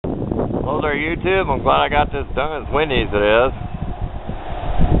Hello there, YouTube. I'm glad I got this done, as windy as it is.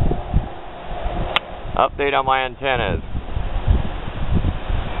 Update on my antennas.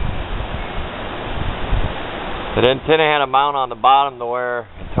 The antenna had a mount on the bottom to where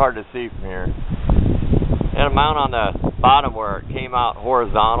it's hard to see from here. It had a mount on the bottom where it came out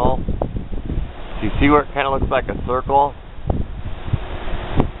horizontal. Do you see where it kind of looks like a circle?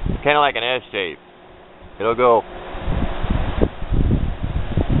 It's kind of like an S shape. It'll go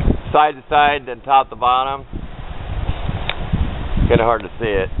side to side, then top to bottom. Kind of hard to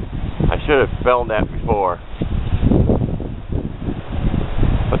see it. I should have filmed that before.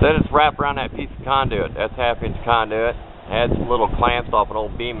 But then it's wrapped around that piece of conduit. That's 1/2 inch conduit. It had some little clamps off an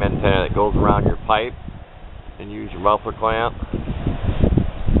old beam antenna that goes around your pipe. And use your muffler clamp.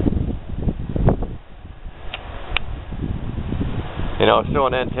 You know,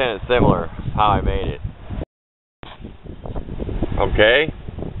 showing antenna is similar how I made it. Okay.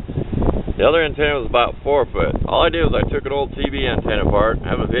 The other antenna was about 4 foot. All I did was I took an old TV antenna apart. I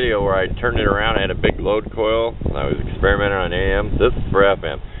have a video where I turned it around. I had a big load coil. And I was experimenting on AM. This is for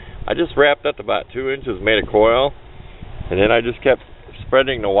FM. I just wrapped up about 2 inches, made a coil, and then I just kept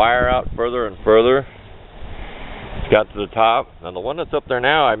spreading the wire out further and further. It's got to the top. Now the one that's up there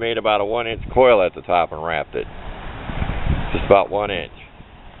now, I made about a 1-inch coil at the top and wrapped it. Just about 1 inch.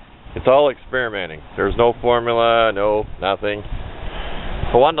 It's all experimenting. There's no formula, no nothing.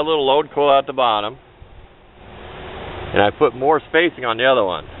 I wanted a little load coil at the bottom, and I put more spacing on the other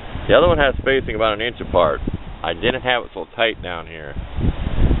one. The other one has spacing about 1 inch apart. I didn't have it so tight down here.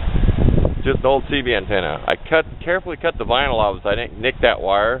 Just an old CB antenna. I carefully cut the vinyl off so I didn't nick that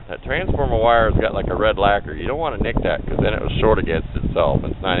wire. That transformer wire has got like a red lacquer. You don't want to nick that because then it will short against itself.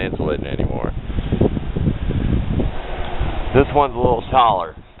 It's not insulating anymore. This one's a little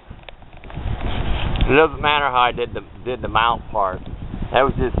taller. It doesn't matter how I did the mount part. That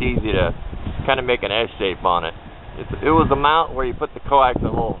was just easy to kind of make an S shape on it. It was a mount where you put the coax in a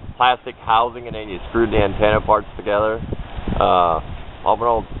little plastic housing and then you screwed the antenna parts together. Off an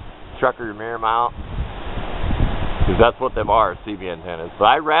old trucker mirror mount. Because that's what them are, CB antennas. So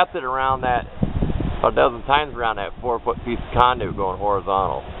I wrapped it around that, a dozen times around that 4-foot piece of conduit going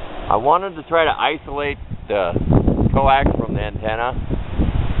horizontal. I wanted to try to isolate the coax from the antenna.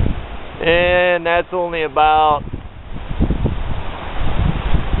 And that's only about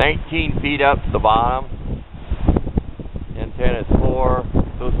 19 feet up to the bottom. The antenna is 4,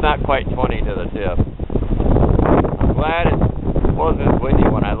 so it's not quite 20 to the tip. I'm glad it wasn't as windy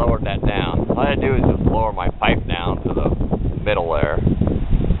when I lowered that down. All I had to do is just lower my pipe down to the middle there.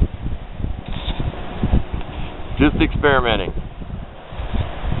 Just experimenting.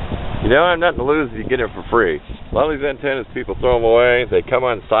 You know, I have nothing to lose if you get it for free. A lot of these antennas, people throw them away. They come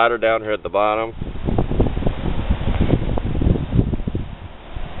unsoldered down here at the bottom.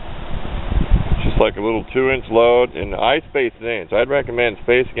 Just like a little 2-inch load, and I spaced an inch. I'd recommend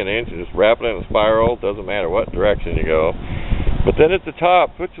spacing an inch and just wrap it in a spiral. Doesn't matter what direction you go. But then at the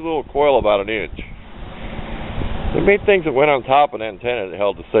top, put your little coil about 1 inch. They made things that went on top of an antenna that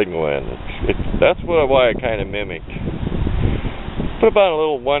held the signal in. That's why I kind of mimicked. Put about a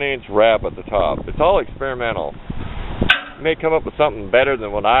little 1-inch wrap at the top. It's all experimental. You may come up with something better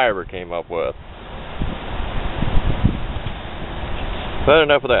than what I ever came up with. But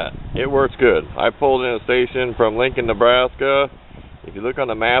enough of that. It works good. I pulled in a station from Lincoln, Nebraska. If you look on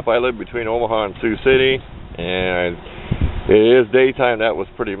the map, I live between Omaha and Sioux City. And it is daytime. That was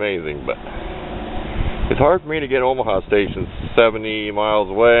pretty amazing. But it's hard for me to get Omaha stations 70 miles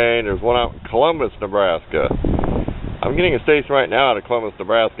away. There's one out in Columbus, Nebraska. I'm getting a station right now out of Columbus,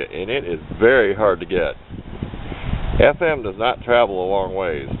 Nebraska, and it is very hard to get. FM does not travel a long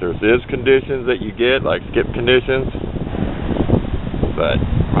ways. There's conditions that you get, like skip conditions, but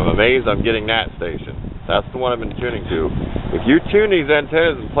I'm amazed I'm getting that station. That's the one I've been tuning to. If you tune these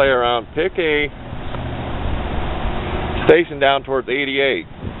antennas and play around, pick a station down towards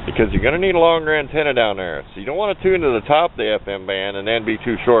 88, because you're going to need a longer antenna down there. So you don't want to tune to the top of the FM band and then be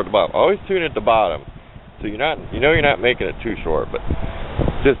too short at the bottom. Always tune at the bottom. So you're not making it too short, but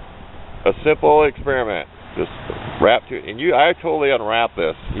just a simple experiment. Just wrap to it, and I totally unwrap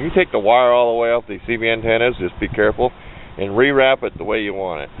this. You can take the wire all the way off these CB antennas. Just be careful and rewrap it the way you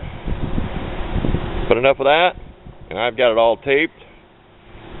want it. But enough of that, and I've got it all taped.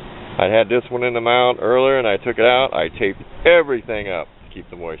 I had this one in the mount earlier, and I took it out. I taped everything up to keep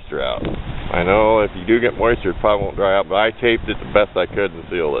the moisture out. I know if you do get moisture, it probably won't dry out, but I taped it the best I could and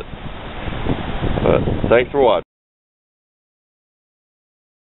sealed it. But thanks for watching.